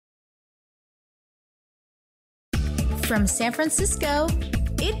From San Francisco,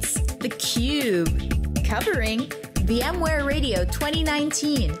 it's theCUBE, covering VMware Radio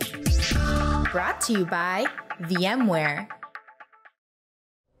 2019. Brought to you by VMware.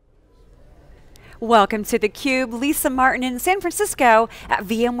 Welcome to theCUBE, Lisa Martin in San Francisco at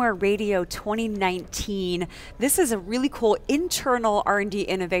VMware Radio 2019. This is a really cool internal R&D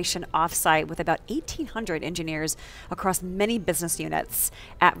innovation offsite with about 1,800 engineers across many business units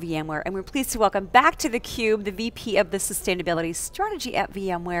at VMware. And we're pleased to welcome back to theCUBE the VP of the Sustainability Strategy at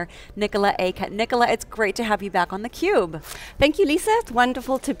VMware, Nicola Acutt. Nicola, it's great to have you back on theCUBE. Thank you, Lisa. It's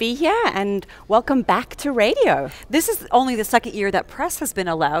wonderful to be here, and welcome back to radio. This is only the second year that press has been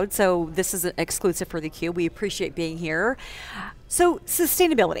allowed, so this is an exclusive for theCUBE. We appreciate being here. So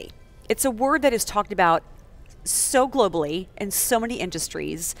sustainability, it's a word that is talked about so globally in so many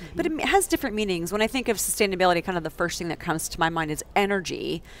industries, but it has different meanings. When I think of sustainability, kind of the first thing that comes to my mind is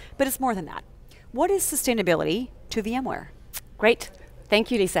energy, but it's more than that. What is sustainability to VMware? Great.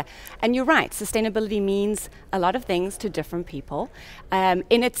 Thank you, Lisa. And you're right, sustainability means a lot of things to different people.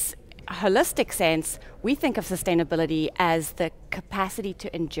 In its holistic sense, we think of sustainability as the capacity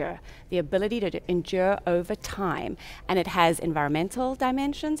to endure, the ability to endure over time. And it has environmental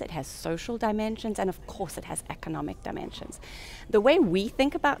dimensions, it has social dimensions, and of course it has economic dimensions. The way we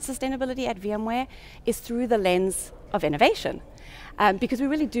think about sustainability at VMware is through the lens of innovation. Because we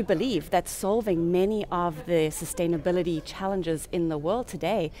really do believe that solving many of the sustainability challenges in the world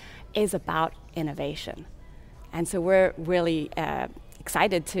today is about innovation. And so we're really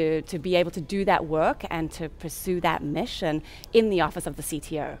excited to be able to do that work and to pursue that mission in the office of the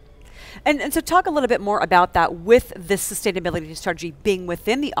CTO. And so talk a little bit more about that with this sustainability strategy being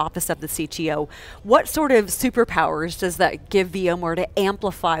within the office of the CTO. What sort of superpowers does that give VMware to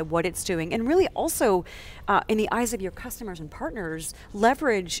amplify what it's doing, and really also, in the eyes of your customers and partners,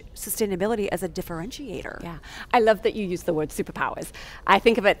 leverage sustainability as a differentiator? Yeah, I love that you use the word superpowers. I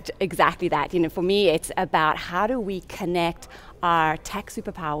think of it exactly that. You know, for me, it's about how do we connect our tech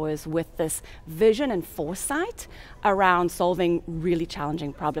superpowers with this vision and foresight around solving really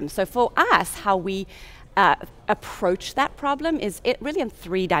challenging problems. So for us, how we approach that problem is really in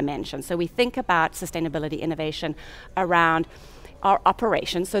 3 dimensions. So we think about sustainability innovation around our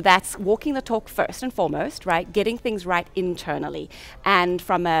operations, so that's walking the talk first and foremost, right? Getting things right internally. And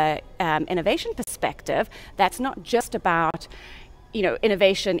from an innovation perspective, that's not just about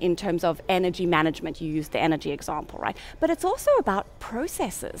innovation in terms of energy management. You used the energy example, right? But it's also about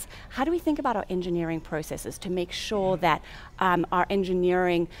processes. How do we think about our engineering processes to make sure that our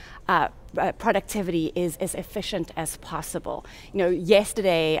engineering productivity is as efficient as possible?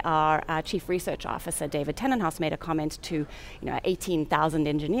 Yesterday, our Chief Research Officer, David Tenenhaus, made a comment to 18,000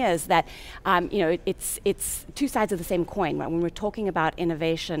 engineers that it's 2 sides of the same coin, right? When we're talking about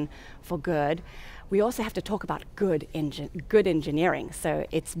innovation for good, we also have to talk about good engineering, so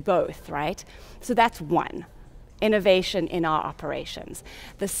it's both, right? So that's one, innovation in our operations.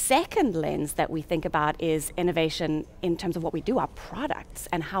 The second lens that we think about is innovation in terms of what we do, our products,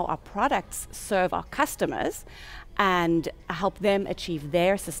 and how our products serve our customers and help them achieve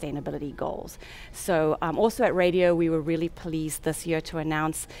their sustainability goals. So also at Radio, we were really pleased this year to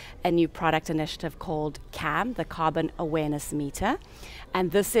announce a new product initiative called CAM, the Carbon Awareness Meter.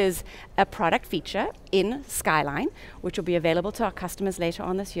 And this is a product feature in Skyline, which will be available to our customers later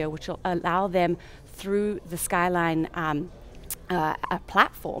on this year, which will allow them through the Skyline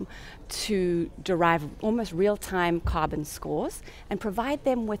platform to derive almost real-time carbon scores and provide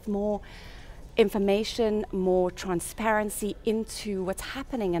them with more information, more transparency into what's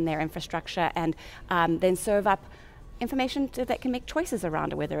happening in their infrastructure, and then serve up information that can make choices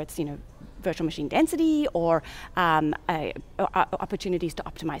around it, whether it's virtual machine density or opportunities to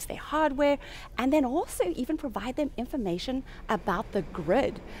optimize their hardware, and then also even provide them information about the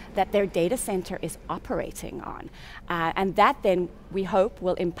grid that their data center is operating on. And that then, we hope,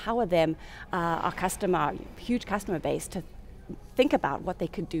 will empower them, our huge customer base, to think about what they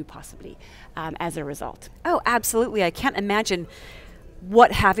could do possibly as a result. Oh, absolutely. I can't imagine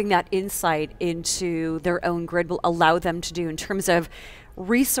what having that insight into their own grid will allow them to do in terms of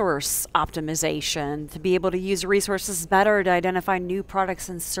resource optimization, to be able to use resources better to identify new products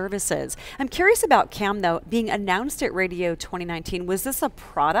and services. I'm curious about CAM, though, being announced at Radio 2019. Was this a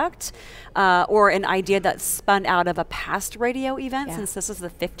product or an idea that spun out of a past radio event, since this is the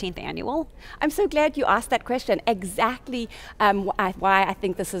 15th annual? I'm so glad you asked that question. Exactly why I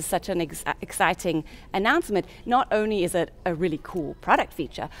think this is such an exciting announcement. Not only is it a really cool product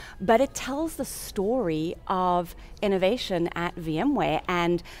feature, but it tells the story of innovation at VMware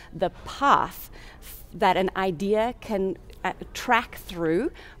and the path that an idea can track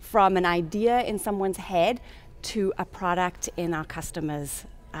through from an idea in someone's head to a product in our customer's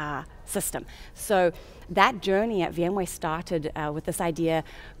system. So that journey at VMware started with this idea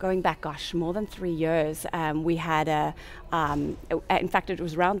going back, gosh, more than 3 years. We had in fact, it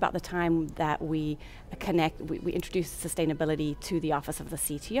was around about the time that we introduced sustainability to the office of the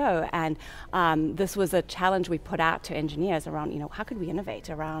CTO, and this was a challenge we put out to engineers around, how could we innovate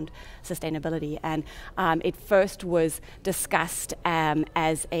around sustainability? And it first was discussed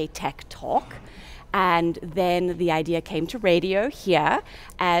as a tech talk. And then the idea came to radio here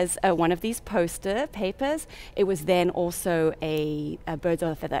as one of these poster papers. It was then also a birds of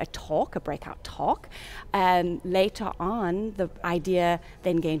a feather, a breakout talk. And later on, the idea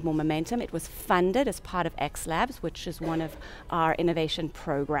then gained more momentum. It was funded as part of X Labs, which is one of our innovation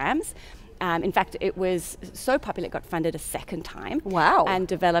programs. In fact, it was so popular it got funded a second time. Wow. And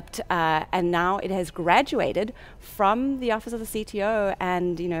developed, and now it has graduated from the Office of the CTO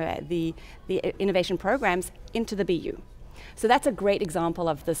and the innovation programs into the BU. So that's a great example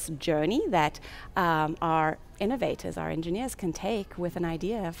of this journey that our innovators, our engineers can take with an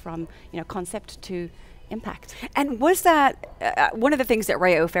idea from concept to impact. And was that, one of the things that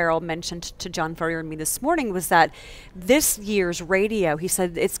Ray O'Farrell mentioned to John Furrier and me this morning was that this year's radio, he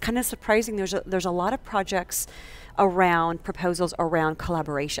said it's kind of surprising, there's a lot of projects around, proposals around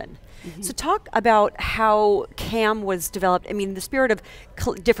collaboration. Mm-hmm. So talk about how CAM was developed. I mean, the spirit of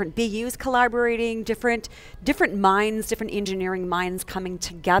different BUs collaborating, different minds, different engineering minds coming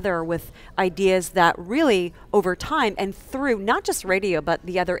together with ideas that really over time and through not just radio, but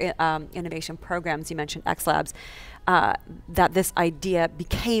the other innovation programs you mentioned, X Labs, that this idea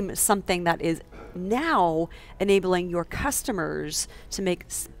became something that is now enabling your customers to make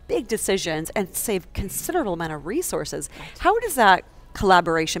big decisions and save considerable amount of resources. Right. How does that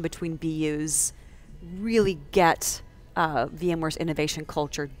collaboration between BUs really get VMware's innovation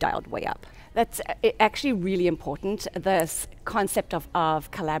culture dialed way up? That's actually really important, this concept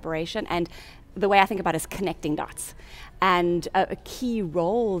of collaboration, and the way I think about it is connecting dots. And a key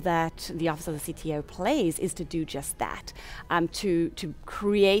role that the Office of the CTO plays is to do just that, to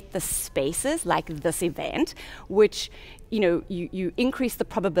create the spaces like this event, which you increase the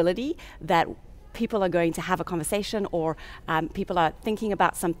probability that people are going to have a conversation, or people are thinking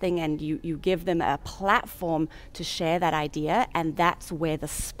about something, and you give them a platform to share that idea, and that's where the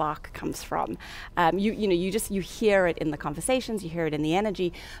spark comes from. You hear it in the conversations, you hear it in the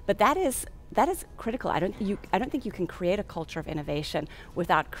energy, but that is critical. I don't think you can create a culture of innovation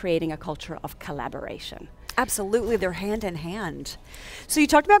without creating a culture of collaboration. Absolutely, they're hand in hand. So you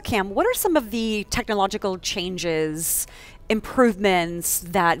talked about CAM. What are some of the technological changes, improvements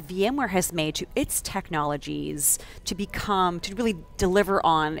that VMware has made to its technologies to really deliver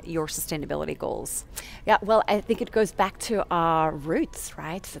on your sustainability goals? Yeah, well, I think it goes back to our roots,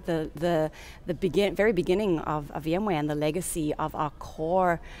 right? The very beginning of VMware and the legacy of our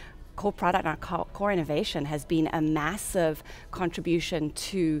core product, our core innovation has been a massive contribution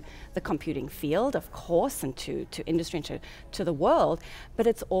to the computing field, of course, and to industry and to the world, but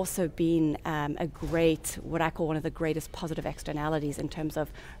it's also been what I call one of the greatest positive externalities in terms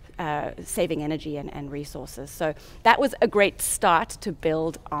of saving energy and resources. So that was a great start to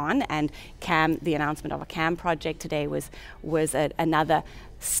build on, and CAM, the announcement of a CAM project today was another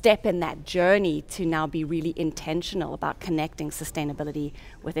step in that journey to now be really intentional about connecting sustainability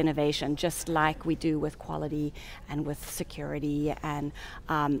with innovation, just like we do with quality and with security, and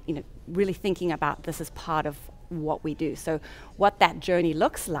really thinking about this as part of what we do. So what that journey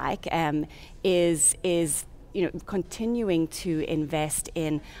looks like is continuing to invest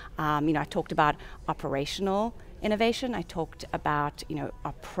in, I talked about operational innovation, I talked about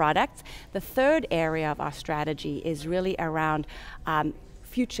our products. The third area of our strategy is really around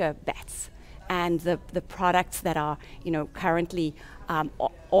future bets and the products that are currently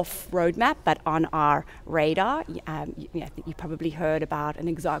off roadmap but on our radar. I think you probably heard about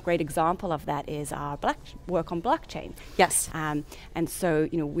great example of that is our work on blockchain. Yes. And so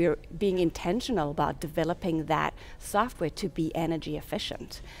we're being intentional about developing that software to be energy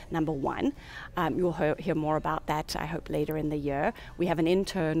efficient, number one. You'll hear more about that, I hope, later in the year. We have an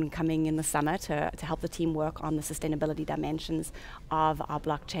intern coming in the summer to help the team work on the sustainability dimensions of our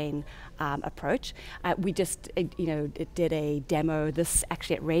blockchain approach. We just did a demo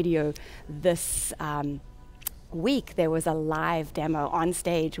actually at radio this week. There was a live demo on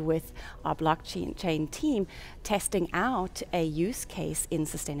stage with our blockchain team testing out a use case in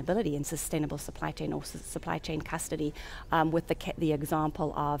sustainability, in sustainable supply chain or supply chain custody, with the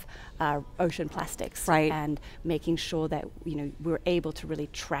example of ocean plastics, right, and making sure that we're able to really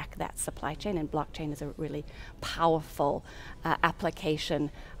track that supply chain, and blockchain is a really powerful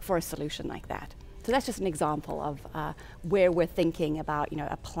application for a solution like that. So that's just an example of where we're thinking about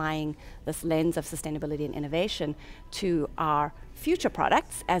applying this lens of sustainability and innovation to our future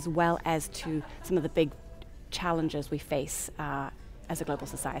products, as well as to some of the big challenges we face as a global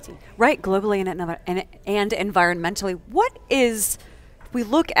society. Right, globally and environmentally. What is, we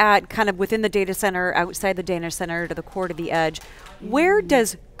look at kind of within the data center, outside the data center, to the core, to the edge, where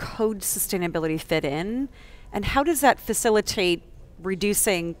does code sustainability fit in? And how does that facilitate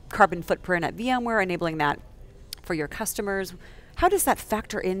reducing carbon footprint at VMware, enabling that for your customers? How does that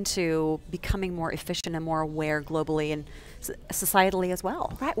factor into becoming more efficient and more aware globally and societally as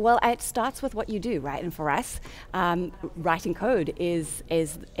well? Right, well, it starts with what you do, right? And for us, writing code is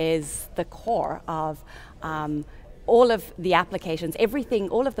the core of all of the applications, everything,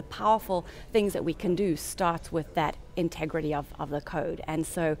 all of the powerful things that we can do starts with that integrity of the code. And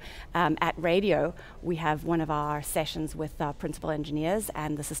so at Radio, we have one of our sessions with our principal engineers,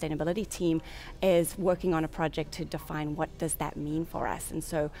 and the sustainability team is working on a project to define what does that mean for us. And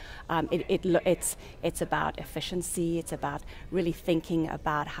so it's about efficiency, it's about really thinking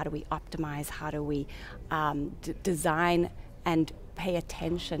about how do we optimize, how do we design and pay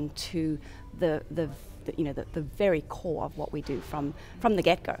attention to the very core of what we do from the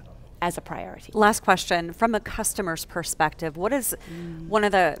get-go as a priority. Last question, from a customer's perspective, what is one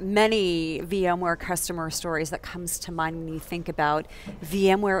of the many VMware customer stories that comes to mind when you think about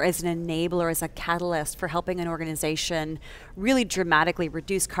VMware as an enabler, as a catalyst for helping an organization really dramatically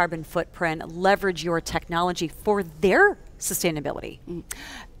reduce carbon footprint, leverage your technology for their sustainability?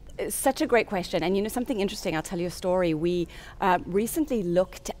 Such a great question, and something interesting, I'll tell you a story. We recently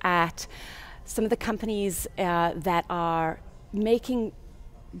looked at some of the companies that are making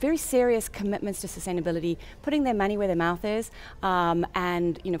very serious commitments to sustainability, putting their money where their mouth is,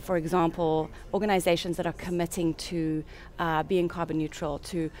 and for example, organizations that are committing to being carbon neutral,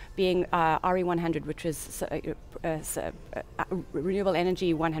 to being RE100, which is renewable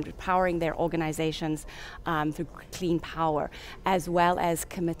energy 100, powering their organizations through clean power, as well as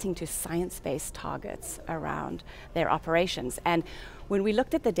committing to science-based targets around their operations. And when we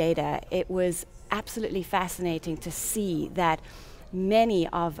looked at the data, it was absolutely fascinating to see that many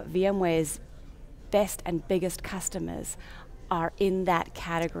of VMware's best and biggest customers are in that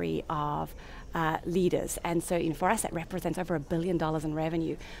category of leaders. And so for us, that represents over $1 billion in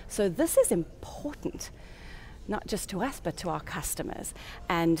revenue. So this is important, not just to us, but to our customers.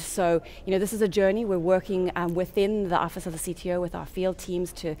 And so, this is a journey we're working within the Office of the CTO with our field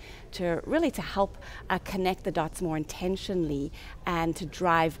teams to really help connect the dots more intentionally and to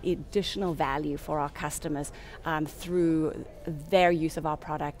drive additional value for our customers through their use of our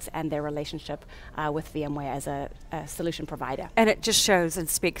products and their relationship with VMware as a solution provider. And it just shows and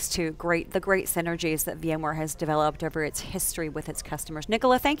speaks to the great synergies that VMware has developed over its history with its customers.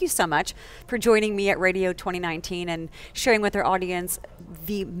 Nicola, thank you so much for joining me at Radio 2019 and sharing with our audience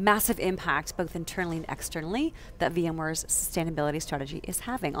the massive impact, both internally and externally, that VMware's sustainability strategy is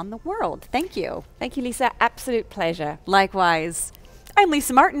having on the world. Thank you. Thank you, Lisa. Absolute pleasure. Likewise. I'm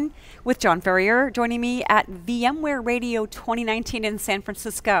Lisa Martin with John Ferrier, joining me at VMware Radio 2019 in San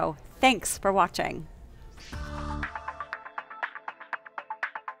Francisco. Thanks for watching.